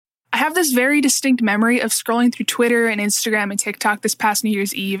have this very distinct memory of scrolling through Twitter and Instagram and TikTok this past New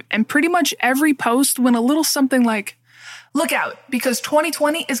Year's Eve, and pretty much every post went a little something like, "Look out, because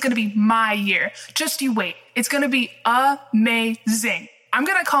 2020 is going to be my year. Just you wait. It's going to be amazing. I'm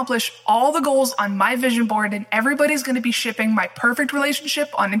going to accomplish all the goals on my vision board, and everybody's going to be shipping my perfect relationship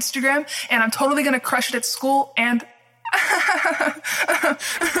on Instagram, and I'm totally going to crush it at school, and..."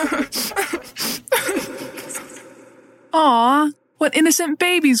 Aw, what innocent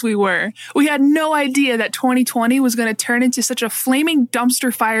babies we were. We had no idea that 2020 was going to turn into such a flaming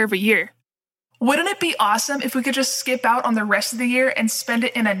dumpster fire of a year. Wouldn't it be awesome if we could just skip out on the rest of the year and spend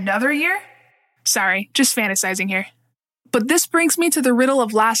it in another year? Sorry, just fantasizing here. But this brings me to the riddle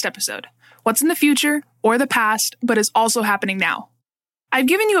of last episode. What's in the future or the past, but is also happening now? I've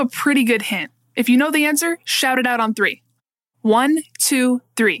given you a pretty good hint. If you know the answer, shout it out on 3. 1, 2,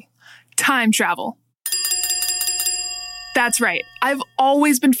 3. Time travel. That's right. I've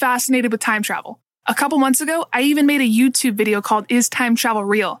always been fascinated with time travel. A couple months ago, I even made a YouTube video called Is Time Travel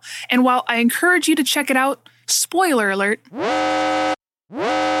Real? And while I encourage you to check it out, spoiler alert,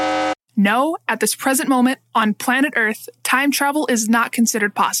 no, at this present moment, on planet Earth, time travel is not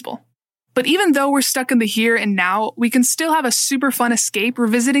considered possible. But even though we're stuck in the here and now, we can still have a super fun escape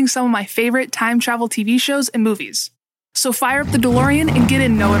revisiting some of my favorite time travel TV shows and movies. So fire up the DeLorean and get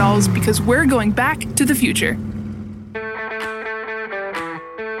in know-it-alls because we're going back to the future.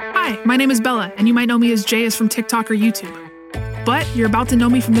 Hi, my name is Bella, and you might know me as Jayus from TikTok or YouTube. But you're about to know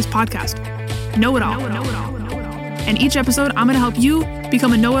me from this podcast. Know-it-all. And each episode, I'm going to help you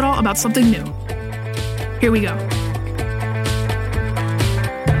become a know-it-all about something new. Here we go.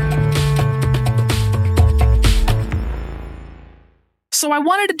 So I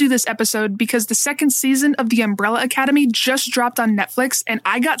wanted to do this episode because the second season of The Umbrella Academy just dropped on Netflix, and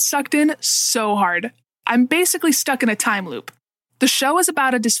I got sucked in so hard. I'm basically stuck in a time loop. The show is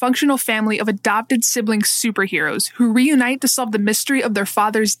about a dysfunctional family of adopted sibling superheroes who reunite to solve the mystery of their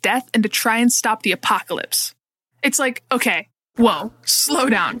father's death and to try and stop the apocalypse. It's like, okay, whoa, slow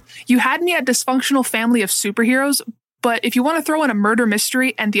down. You had me at dysfunctional family of superheroes, but if you want to throw in a murder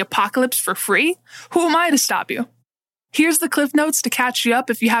mystery and the apocalypse for free, who am I to stop you? Here's the cliff notes to catch you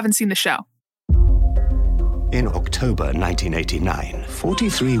up if you haven't seen the show. In October 1989,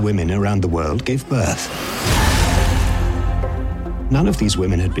 43 women around the world gave birth. None of these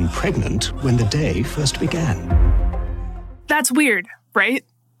women had been pregnant when the day first began. That's weird, right?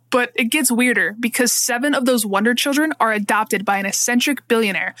 But it gets weirder because 7 of those wonder children are adopted by an eccentric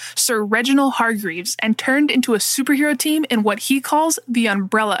billionaire, Sir Reginald Hargreaves, and turned into a superhero team in what he calls the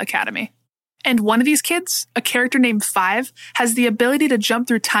Umbrella Academy. And one of these kids, a character named Five, has the ability to jump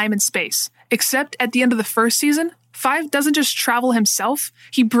through time and space. Except at the end of the first season, Five doesn't just travel himself,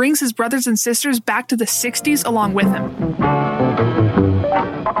 he brings his brothers and sisters back to the 60s along with him.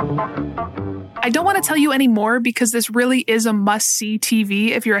 I don't want to tell you any more because this really is a must-see TV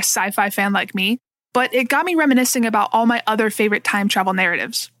if you're a sci-fi fan like me, but it got me reminiscing about all my other favorite time travel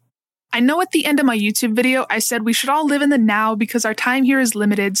narratives. I know at the end of my YouTube video I said we should all live in the now because our time here is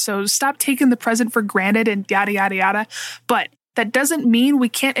limited, so stop taking the present for granted and yada yada yada, but that doesn't mean we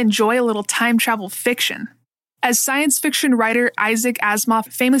can't enjoy a little time travel fiction. As science fiction writer Isaac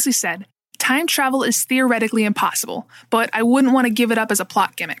Asimov famously said, time travel is theoretically impossible, but I wouldn't want to give it up as a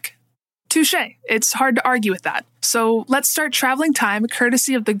plot gimmick. Touché, it's hard to argue with that. So let's start traveling time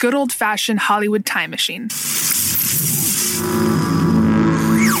courtesy of the good old-fashioned Hollywood time machine.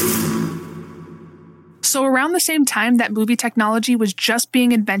 So around the same time that movie technology was just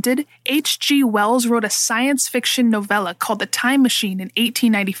being invented, H.G. Wells wrote a science fiction novella called The Time Machine in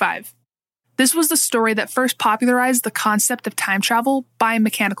 1895. This was the story that first popularized the concept of time travel by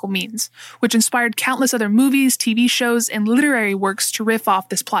mechanical means, which inspired countless other movies, TV shows, and literary works to riff off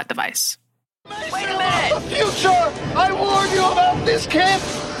this plot device. Wait a minute! The future! I warned you about this, kid!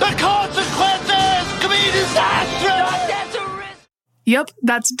 The consequences could be disastrous! Yep,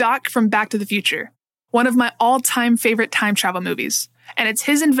 that's Doc from Back to the Future, one of my all-time favorite time travel movies, and it's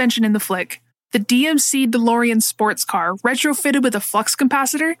his invention in the flick, the DMC DeLorean sports car retrofitted with a flux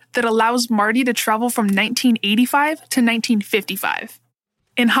capacitor that allows Marty to travel from 1985 to 1955.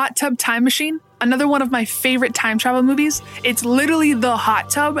 In Hot Tub Time Machine, another one of my favorite time travel movies, it's literally the hot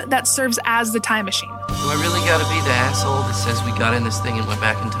tub that serves as the time machine. Do I really gotta be the asshole that says we got in this thing and went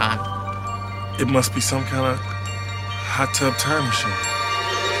back in time? It must be some kind of hot tub time machine.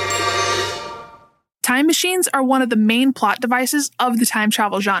 Time machines are one of the main plot devices of the time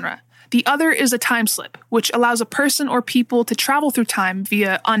travel genre. The other is a time slip, which allows a person or people to travel through time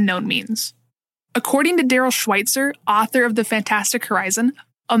via unknown means. According to Daryl Schweitzer, author of The Fantastic Horizon,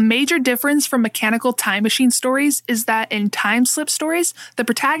 A major difference from mechanical time machine stories is that in time slip stories, the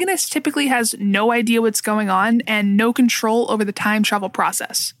protagonist typically has no idea what's going on and no control over the time travel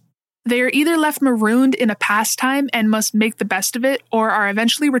process. They are either left marooned in a past time and must make the best of it, or are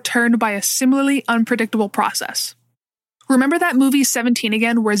eventually returned by a similarly unpredictable process. Remember that movie 17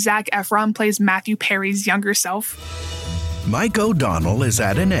 Again where Zac Efron plays Matthew Perry's younger self? Mike O'Donnell is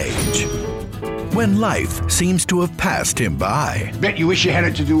at an age when life seems to have passed him by. Bet you wish you had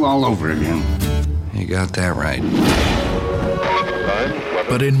it to do all over again. You got that right.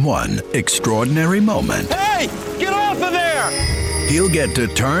 But in one extraordinary moment, Hey! Get off of there! he'll get to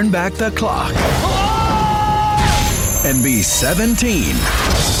turn back the clock and be 17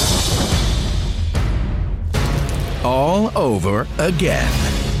 all over again.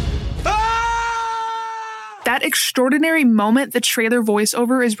 That extraordinary moment the trailer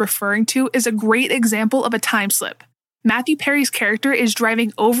voiceover is referring to is a great example of a time slip. Matthew Perry's character is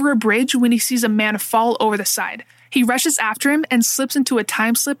driving over a bridge when he sees a man fall over the side. He rushes after him and slips into a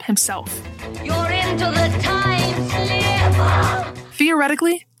time slip himself. You're into the time slip.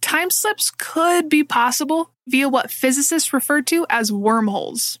 Theoretically, time slips could be possible via what physicists refer to as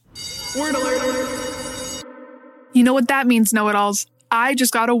wormholes. Word alert. You know what that means, know-it-alls. I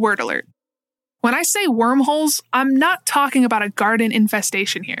just got a word alert. When I say wormholes, I'm not talking about a garden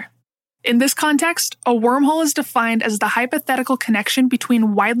infestation here. In this context, a wormhole is defined as the hypothetical connection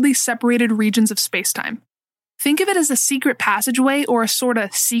between widely separated regions of spacetime. Think of it as a secret passageway or a sort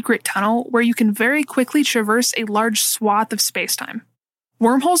of secret tunnel where you can very quickly traverse a large swath of spacetime.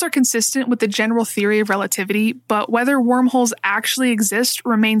 Wormholes are consistent with the general theory of relativity, but whether wormholes actually exist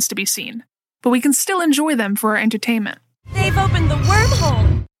remains to be seen. But we can still enjoy them for our entertainment. They've opened the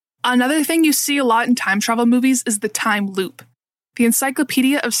wormhole. Another thing you see a lot in time travel movies is the time loop. The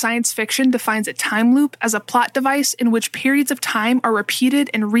Encyclopedia of Science Fiction defines a time loop as a plot device in which periods of time are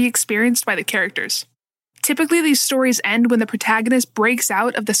repeated and re-experienced by the characters. Typically, these stories end when the protagonist breaks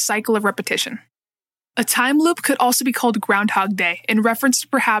out of the cycle of repetition. A time loop could also be called Groundhog Day, in reference to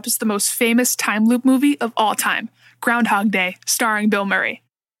perhaps the most famous time loop movie of all time, Groundhog Day, starring Bill Murray.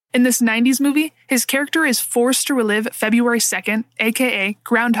 In this 90s movie, his character is forced to relive February 2nd, aka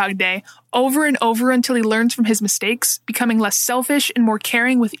Groundhog Day, over and over until he learns from his mistakes, becoming less selfish and more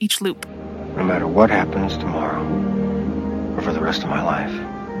caring with each loop. No matter what happens tomorrow, or for the rest of my life,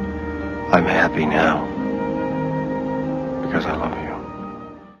 I'm happy now because I love you.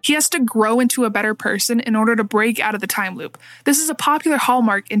 He has to grow into a better person in order to break out of the time loop. This is a popular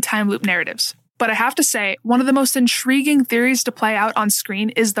hallmark in time loop narratives. But I have to say, one of the most intriguing theories to play out on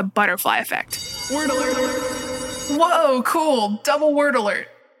screen is the butterfly effect. Word alert. Whoa, cool. Double word alert.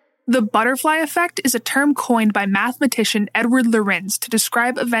 The butterfly effect is a term coined by mathematician Edward Lorenz to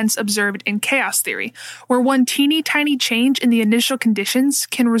describe events observed in chaos theory, where one teeny tiny change in the initial conditions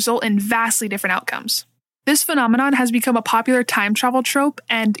can result in vastly different outcomes. This phenomenon has become a popular time travel trope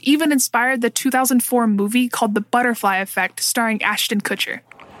and even inspired the 2004 movie called The Butterfly Effect, starring Ashton Kutcher.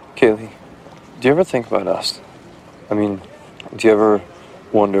 Kaylee, do you ever think about us? I mean, do you ever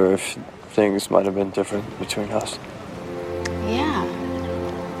wonder if things might have been different between us? Yeah.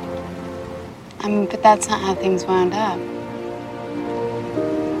 I mean, but that's not how things wound up.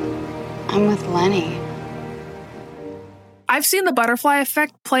 I'm with Lenny. I've seen the butterfly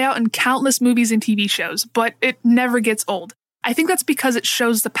effect play out in countless movies and TV shows, but it never gets old. I think that's because it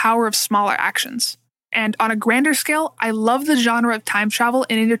shows the power of smaller actions. And on a grander scale, I love the genre of time travel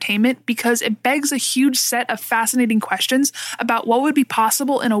in entertainment because it begs a huge set of fascinating questions about what would be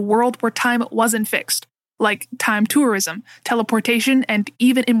possible in a world where time wasn't fixed, like time tourism, teleportation, and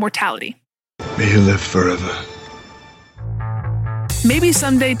even immortality. May you live forever. Maybe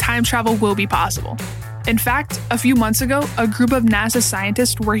someday time travel will be possible. In fact, a few months ago, a group of NASA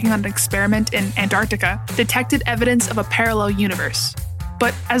scientists working on an experiment in Antarctica detected evidence of a parallel universe.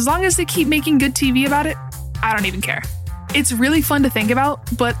 But as long as they keep making good TV about it, I don't even care. It's really fun to think about,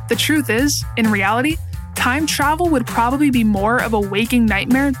 but the truth is, in reality, time travel would probably be more of a waking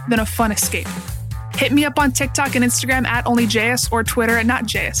nightmare than a fun escape. Hit me up on TikTok and Instagram at onlyjayus or Twitter at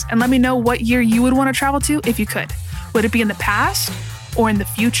notjayus, and let me know what year you would want to travel to if you could. Would it be in the past or in the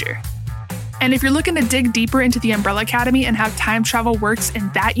future? And if you're looking to dig deeper into the Umbrella Academy and how time travel works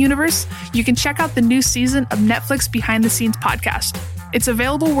in that universe, you can check out the new season of Netflix Behind the Scenes podcast. It's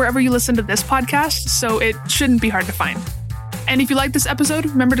available wherever you listen to this podcast, so it shouldn't be hard to find. And if you like this episode,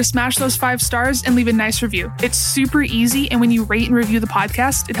 remember to smash those 5 stars and leave a nice review. It's super easy, and when you rate and review the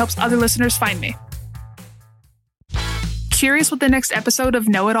podcast, it helps other listeners find me. Curious what the next episode of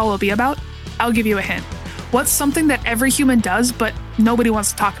Know It All will be about? I'll give you a hint. What's something that every human does, but nobody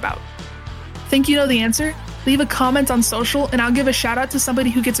wants to talk about? Think you know the answer? Leave a comment on social and I'll give a shout out to somebody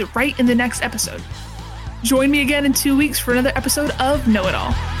who gets it right in the next episode. Join me again in 2 weeks for another episode of Know It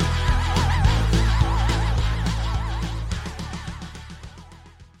All.